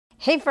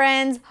Hey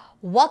friends,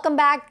 welcome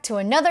back to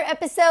another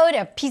episode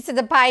of Piece of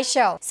the Pie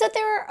Show. So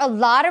there are a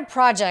lot of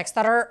projects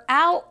that are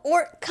out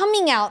or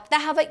coming out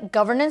that have a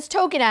governance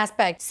token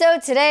aspect. So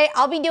today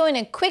I'll be doing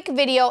a quick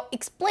video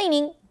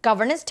explaining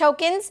governance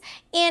tokens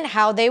and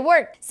how they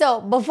work.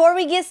 So before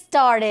we get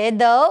started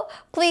though,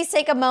 please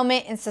take a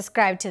moment and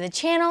subscribe to the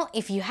channel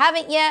if you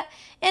haven't yet,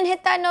 and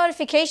hit that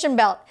notification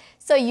bell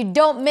so you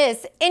don't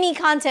miss any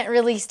content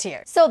released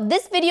here. So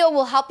this video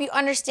will help you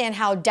understand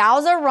how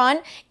DAOs are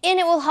run, and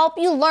it will help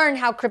you learn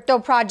how crypto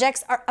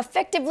projects are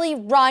effectively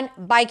run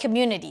by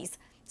communities.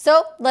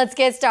 So let's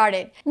get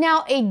started.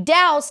 Now, a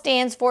DAO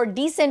stands for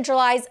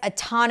Decentralized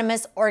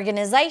Autonomous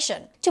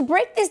Organization. To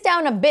break this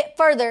down a bit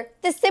further,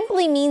 this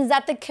simply means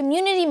that the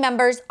community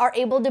members are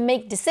able to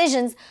make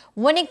decisions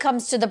when it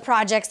comes to the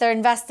projects they're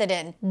invested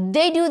in.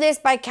 They do this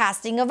by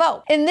casting a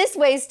vote. In this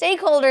way,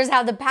 stakeholders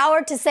have the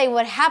power to say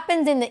what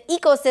happens in the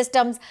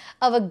ecosystems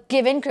of a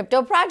given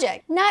crypto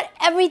project. Not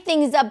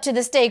everything is up to the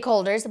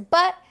stakeholders,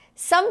 but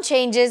some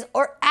changes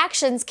or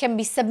actions can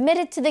be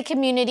submitted to the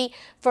community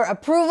for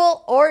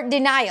approval or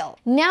denial.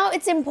 Now,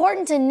 it's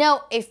important to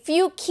note a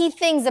few key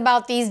things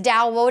about these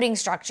DAO voting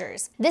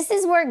structures. This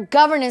is where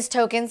governance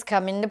tokens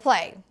come into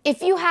play.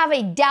 If you have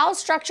a DAO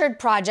structured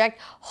project,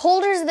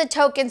 holders of the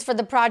tokens for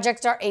the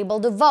project are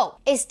able to vote.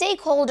 A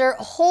stakeholder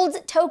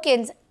holds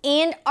tokens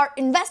and are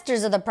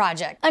investors of the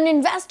project. An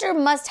investor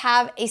must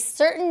have a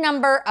certain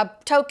number of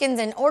tokens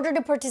in order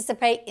to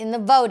participate in the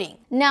voting.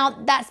 Now,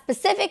 that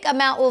specific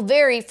amount will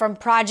vary from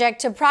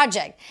project to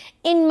project.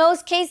 In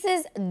most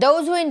cases,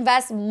 those who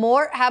invest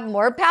more have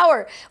more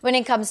power when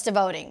it comes to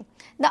voting.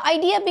 The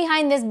idea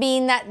behind this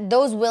being that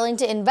those willing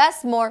to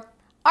invest more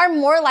are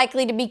more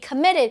likely to be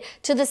committed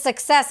to the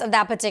success of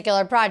that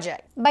particular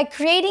project. By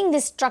creating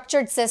this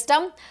structured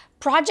system,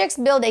 projects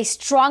build a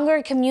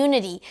stronger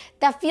community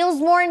that feels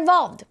more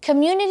involved.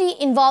 Community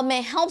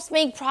involvement helps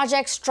make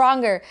projects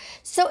stronger,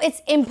 so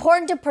it's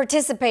important to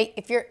participate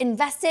if you're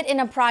invested in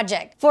a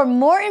project. For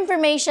more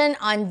information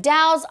on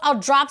DAOs, I'll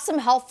drop some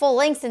helpful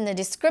links in the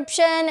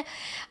description.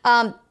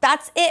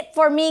 That's it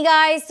for me,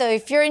 guys. So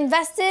if you're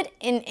invested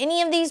in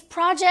any of these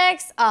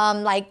projects,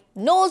 like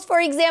Knowles, for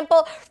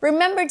example,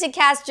 remember to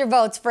cast your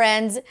votes,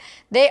 friends.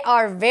 They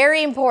are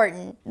very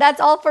important.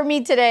 That's all for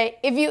me today.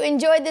 If you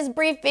enjoyed this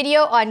brief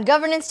video on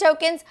governance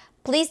tokens,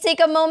 please take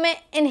a moment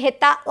and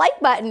hit that like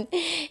button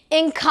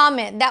and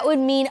comment. That would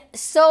mean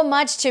so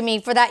much to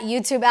me for that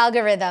YouTube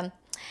algorithm.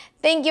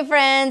 Thank you,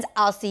 friends.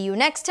 I'll see you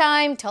next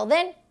time. Till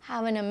then,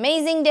 have an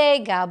amazing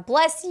day. God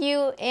bless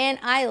you, and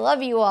I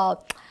love you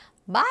all.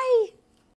 Bye.